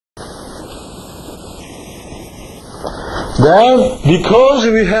Then, because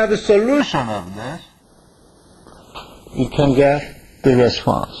we have a solution of this, we can get the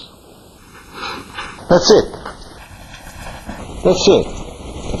response. That's it. That's it.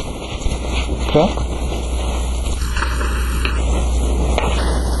 Okay?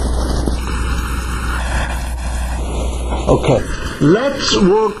 Okay. Let's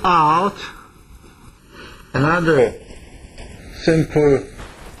work out another simple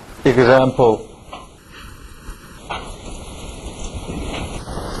example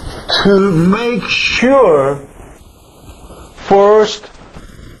to make sure first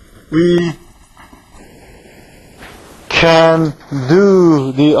we can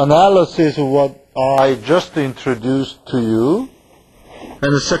do the analysis of what I just introduced to you,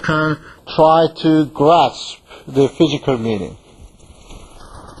 and second, try to grasp the physical meaning.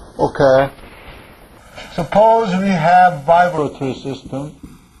 Okay. Suppose we have vibratory system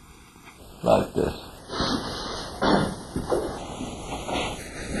like this.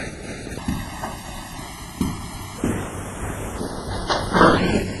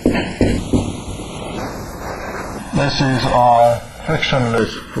 This is our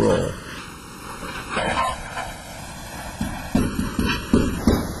frictionless flow.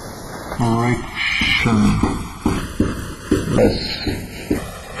 Frictionless.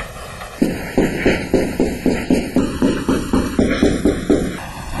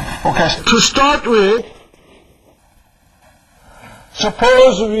 Okay, to start with,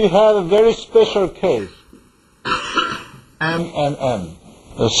 suppose we have a very special case, M and M.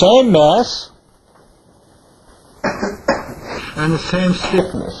 The same mass and the same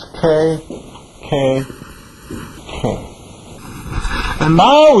stiffness, K, K, K. And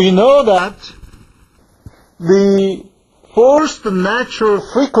now we know that the first natural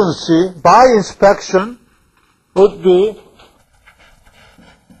frequency by inspection would be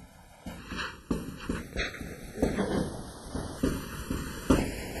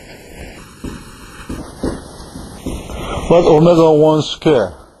what, omega 1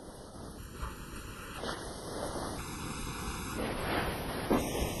 square.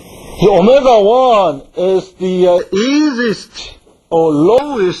 The omega 1 is the easiest or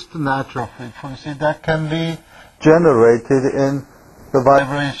lowest natural frequency that can be generated in the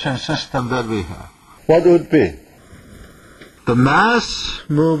vibration system that we have. What would be? The mass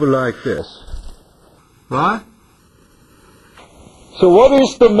move like this, right? So what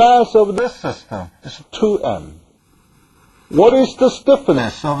is the mass of this system? It's 2m. What is the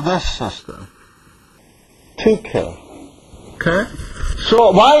stiffness of this system? 2k. Okay?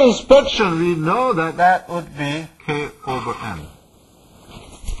 So by inspection, we know that that would be K over M.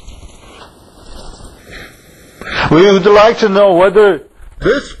 We would like to know whether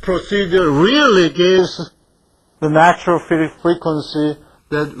this procedure really gives the natural frequency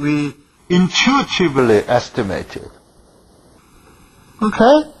that we intuitively estimated.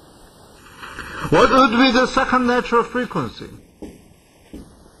 Okay? What would be the second natural frequency?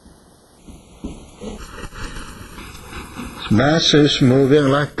 Mass is moving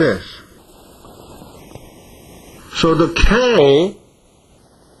like this. So the K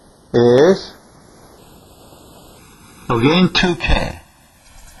is again 2K.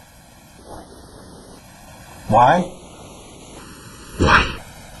 Why? Why?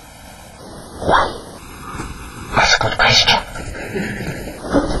 Why? That's a good question.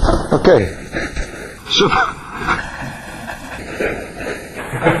 Okay. So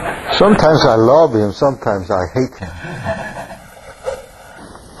sometimes I love him, sometimes I hate him.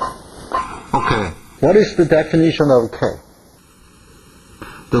 Okay. What is the definition of K?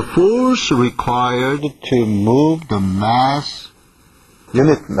 The force required to move the mass,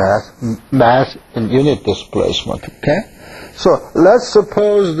 mass in unit displacement. Okay? So let's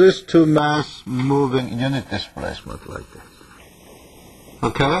suppose this two mass moving in unit displacement like this.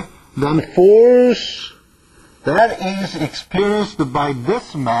 Okay? Then force that is experienced by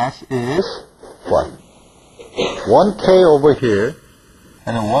this mass is what? 1K over here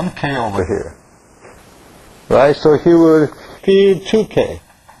and 1K over here. Right? So he will feel 2K.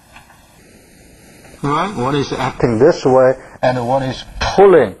 Right? One is acting this way and one is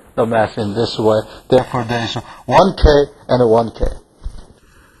pulling the mass in this way. Therefore there is 1K and 1K.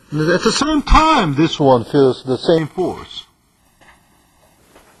 At the same time, this one feels the same force.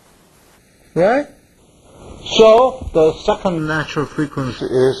 Right? So the second natural frequency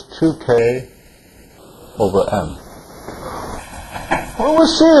is 2K over M. Well, we'll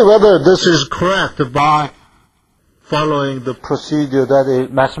see whether this is correct by following the procedure that is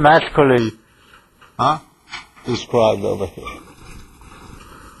mathematically described over here.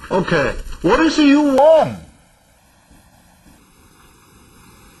 Okay, what is U1?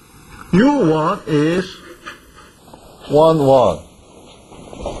 U1 is 1, 1.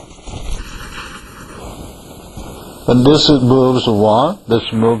 And this moves 1,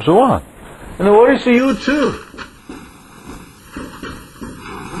 this moves 1. And what is U2?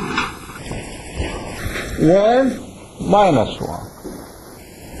 1 minus 1.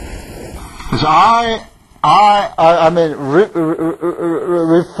 So I mean,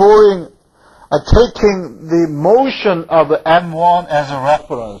 referring, taking the motion of M1 as a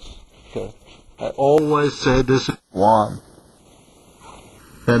reference. Okay. I always say this is 1.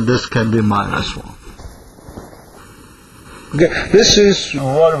 Then this can be minus 1. Okay. This is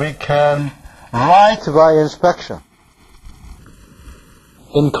what we can write by inspection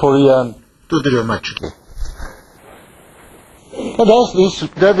in Korean duodenometrically.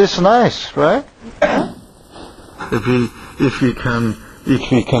 That is nice, right? If we can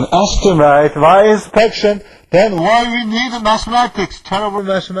estimate by inspection, then why we need mathematics? Terrible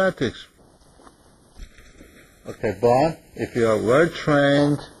mathematics. Okay, but if you are well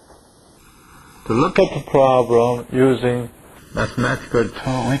trained to look at the problem using mathematical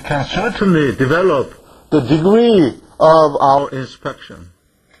tools, we can certainly develop the degree of our inspection.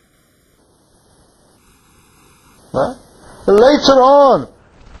 Right? Later on,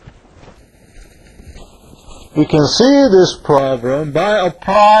 we can see this problem by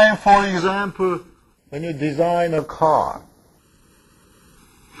applying, for example, when you design a car.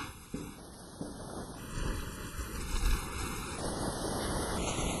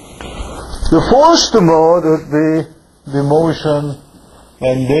 The first mode would be the motion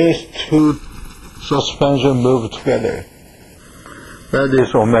when these two suspensions move together. That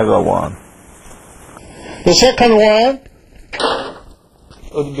is omega 1. The second one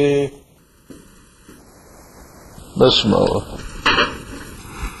would be this mode.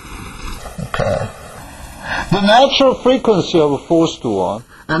 Okay. The natural frequency of first one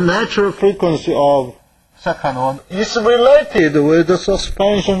and natural frequency of second one is related with the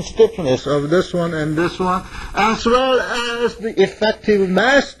suspension stiffness of this one and this one, as well as the effective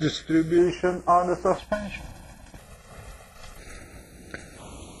mass distribution on the suspension.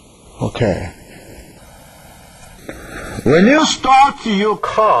 Okay. When you start your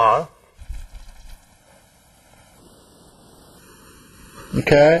car,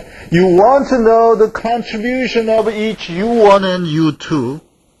 okay, you want to know the contribution of each U1 and U2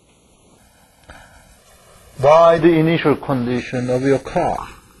 by the initial condition of your car.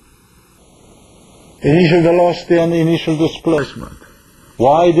 Initial velocity and initial displacement.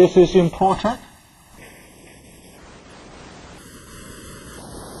 Why this is important?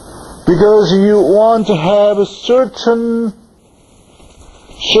 Because you want to have a certain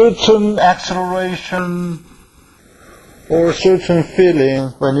acceleration or certain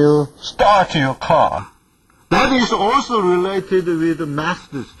feeling when you start your car. That is also related with the mass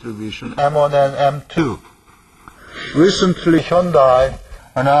distribution, M1 and M2. Recently, Hyundai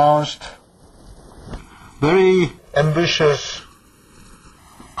announced very ambitious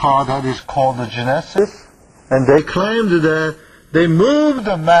car that is called the Genesis, and they claimed that they moved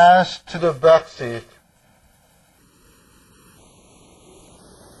the mass to the back seat,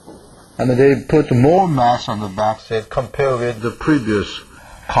 and they put more mass on the back seat compared with the previous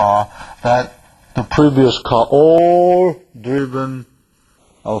car. That the previous car all driven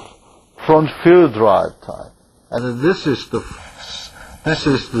of front wheel drive type, and this is the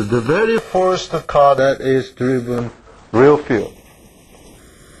very first car that is driven real fuel.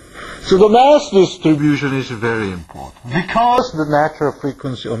 So the mass distribution is very important because the natural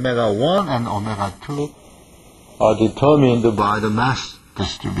frequency omega 1 and omega 2 are determined by the mass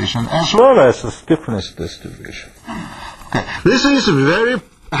distribution as well as the stiffness distribution. Okay. This is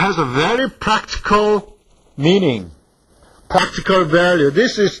has a very practical meaning, practical value.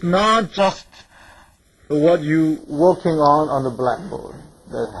 This is not just what you working on the blackboard.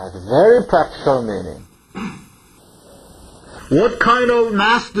 That has a very practical meaning. What kind of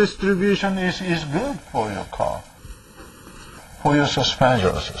mass distribution is good for your car, for your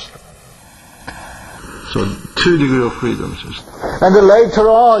suspension system? So 2 degree of freedom system. And then later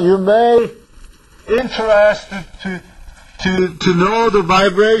on, you may interested to know the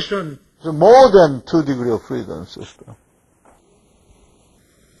vibration, the more than 2 degree of freedom system.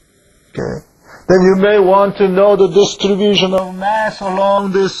 Okay. Then you may want to know the distribution of mass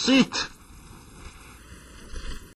along the seat.